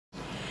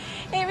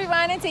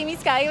everyone, it's Amy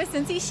Scully with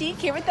Cincy Chic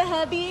here with the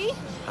hubby.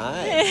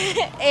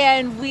 Hi.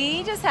 And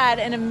we just had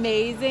an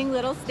amazing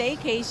little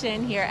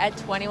staycation here at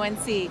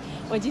 21C.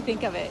 What'd you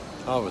think of it?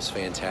 Oh, it was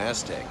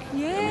fantastic.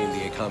 Yeah. I mean,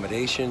 the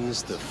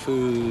accommodations, the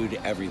food,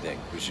 everything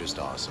was just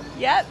awesome.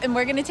 Yep, and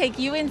we're gonna take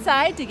you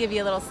inside to give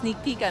you a little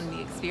sneak peek on the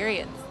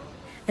experience.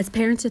 As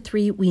parents of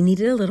 3, we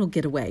needed a little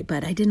getaway,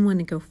 but I didn't want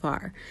to go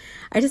far.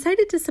 I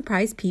decided to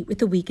surprise Pete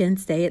with a weekend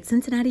stay at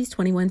Cincinnati's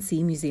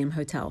 21C Museum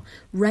Hotel,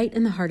 right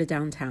in the heart of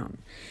downtown.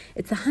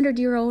 It's a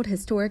 100-year-old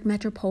historic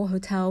Metropole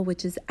hotel,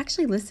 which is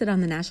actually listed on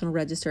the National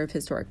Register of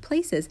Historic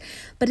Places,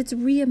 but it's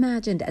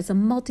reimagined as a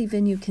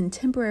multi-venue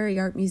contemporary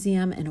art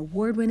museum and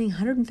award-winning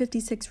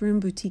 156-room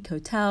boutique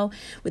hotel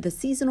with a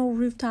seasonal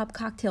rooftop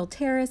cocktail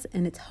terrace,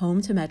 and it's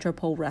home to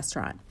Metropole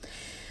Restaurant.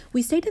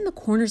 We stayed in the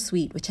corner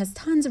suite, which has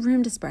tons of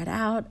room to spread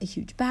out, a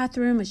huge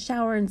bathroom, a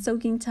shower and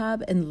soaking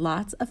tub, and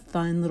lots of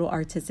fun little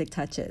artistic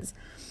touches.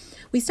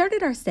 We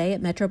started our stay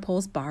at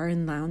Metropole's bar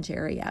and lounge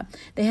area.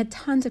 They had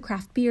tons of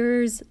craft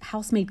beers,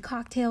 house-made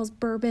cocktails,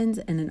 bourbons,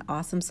 and an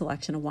awesome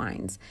selection of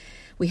wines.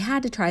 We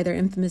had to try their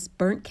infamous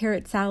burnt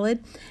carrot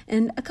salad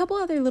and a couple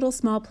other little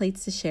small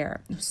plates to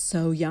share. It was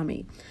so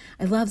yummy.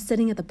 I love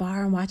sitting at the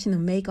bar and watching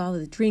them make all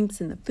of the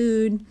drinks and the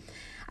food.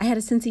 I had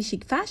a Cincy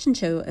Chic fashion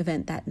show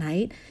event that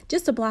night,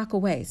 just a block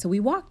away, so we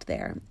walked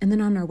there. And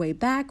then on our way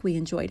back, we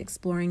enjoyed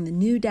exploring the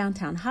new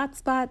downtown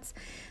hotspots.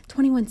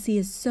 21C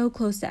is so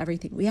close to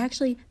everything. We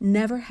actually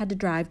never had to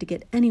drive to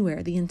get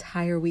anywhere the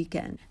entire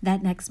weekend.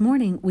 That next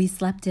morning, we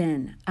slept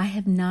in. I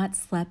have not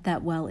slept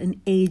that well in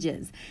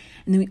ages.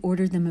 And then we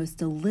ordered the most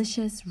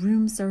delicious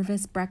room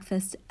service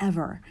breakfast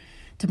ever.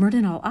 To burn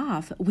it all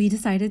off, we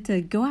decided to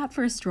go out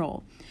for a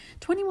stroll.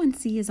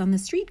 21C is on the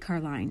streetcar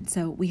line,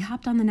 so we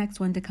hopped on the next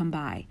one to come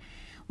by.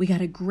 We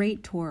got a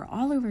great tour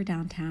all over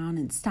downtown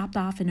and stopped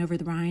off and over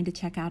the Rhine to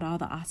check out all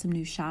the awesome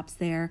new shops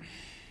there.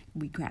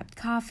 We grabbed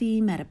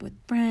coffee, met up with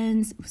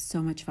friends. It was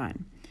so much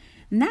fun.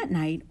 And that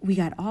night, we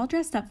got all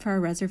dressed up for our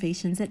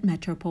reservations at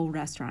Metropole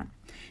Restaurant.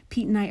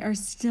 Pete and I are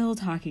still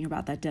talking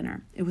about that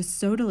dinner. It was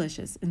so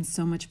delicious and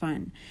so much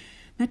fun.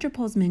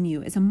 Metropole's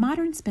menu is a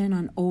modern spin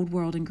on old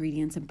world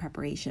ingredients and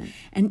preparation,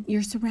 and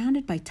you're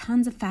surrounded by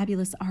tons of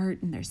fabulous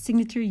art and their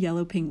signature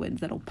yellow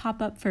penguins that'll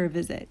pop up for a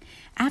visit.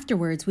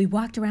 Afterwards, we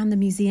walked around the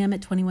museum at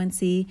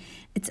 21C.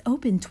 It's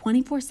open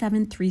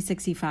 24/7,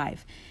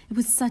 365. It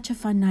was such a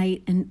fun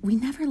night, and we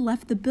never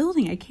left the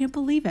building. I can't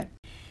believe it.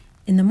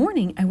 In the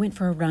morning, I went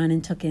for a run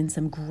and took in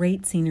some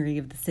great scenery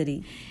of the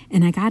city,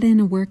 and I got in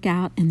a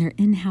workout in their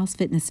in-house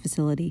fitness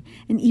facility,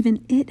 and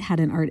even it had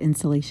an art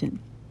installation.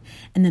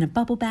 And then a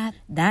bubble bath.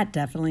 That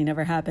definitely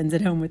never happens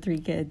at home with 3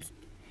 kids.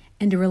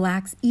 And to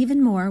relax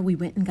even more, we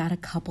went and got a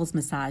couples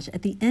massage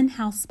at the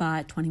in-house spa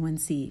at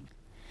 21C.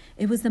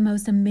 It was the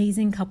most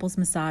amazing couples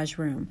massage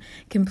room,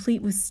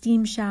 complete with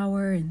steam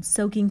shower and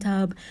soaking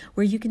tub,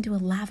 where you can do a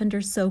lavender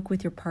soak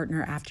with your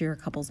partner after your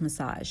couples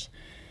massage.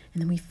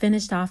 And then we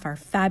finished off our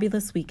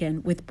fabulous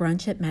weekend with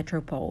brunch at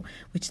Metropole,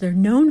 which they're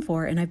known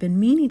for, and I've been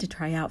meaning to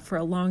try out for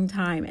a long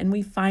time, and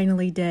we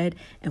finally did,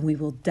 and we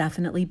will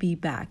definitely be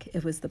back.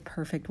 It was the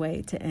perfect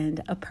way to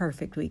end a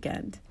perfect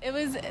weekend. It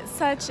was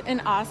such an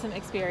awesome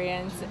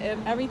experience.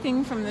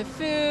 Everything from the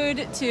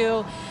food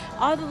to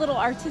all the little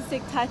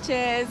artistic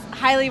touches,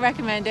 highly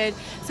recommended.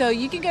 So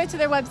you can go to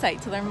their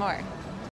website to learn more.